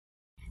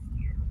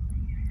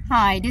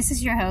Hi, this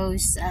is your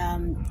host,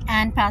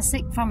 Ann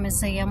Pasek from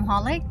Museum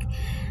Holic.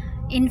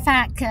 In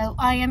fact,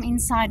 I am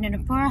inside the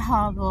Pearl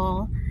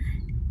Harbor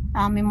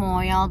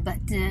Memorial,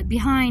 but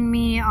behind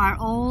me are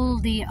all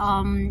the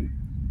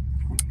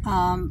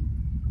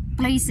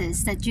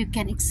places that you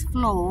can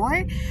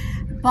explore.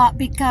 But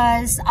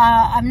because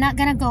I'm not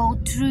gonna go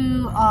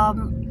through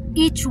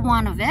each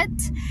one of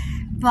it,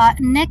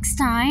 but next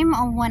time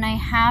when I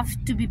have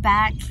to be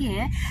back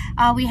here,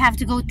 we have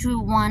to go through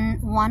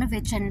one of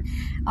each and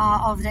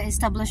of the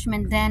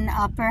establishment. Then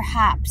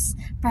perhaps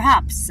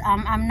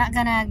I'm not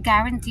gonna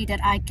guarantee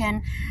that I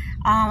can.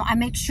 I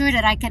make sure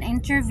that I can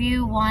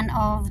interview one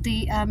of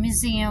the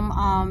museum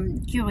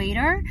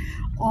curator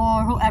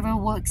or whoever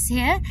works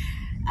here,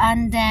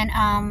 and then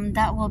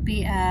that will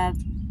be a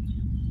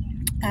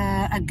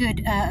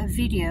good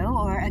video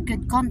or a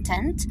good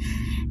content.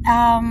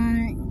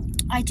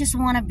 I just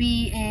want to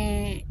be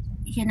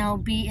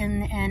be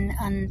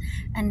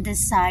in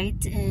this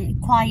site,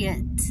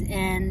 quiet,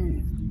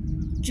 and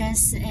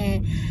just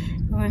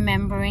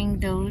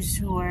remembering those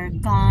who are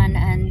gone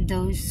and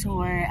those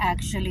who are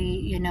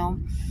actually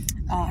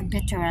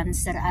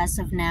veterans that as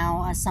of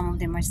now some of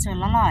them are still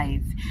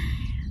alive.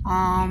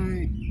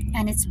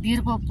 And it's a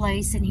beautiful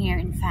place in here.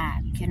 In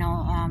fact,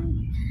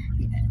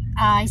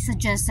 I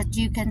suggest that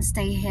you can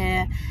stay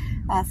here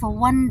for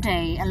one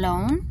day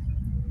alone,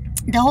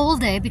 the whole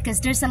day, because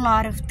there's a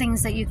lot of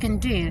things that you can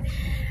do.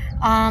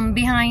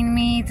 Behind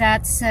me,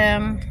 that's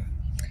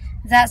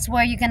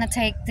where you're gonna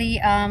take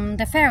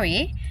the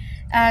ferry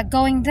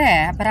going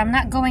there, but I'm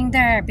not going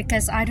there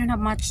because I don't have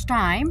much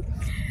time.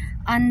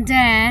 And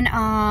then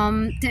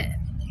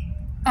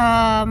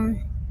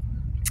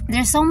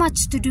there's so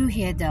much to do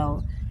here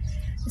though,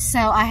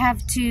 so I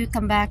have to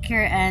come back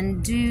here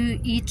and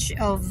do each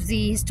of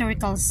the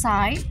historical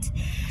site,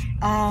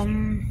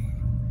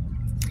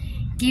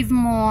 give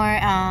more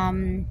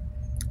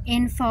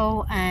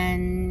info,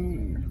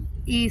 and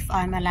if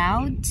I'm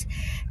allowed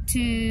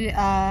to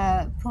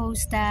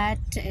post that,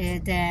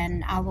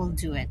 then I will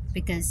do it,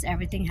 because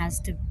everything has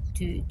to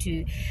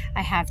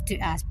I have to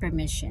ask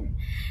permission,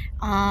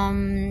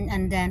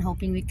 and then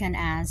hoping we can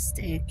ask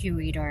a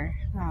curator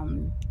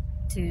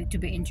to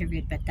be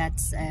interviewed, but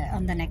that's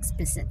on the next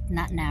visit,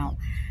 not now.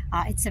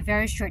 It's a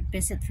very short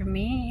visit for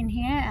me in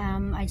here.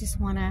 I just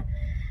want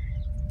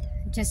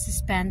to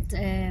spend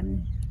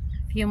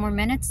few more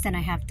minutes, then I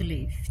have to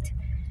leave.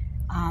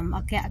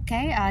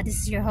 Okay. This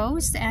is your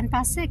host, Ann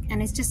Pasek,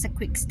 and it's just a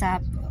quick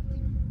stop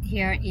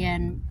here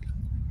in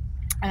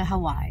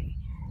Hawaii.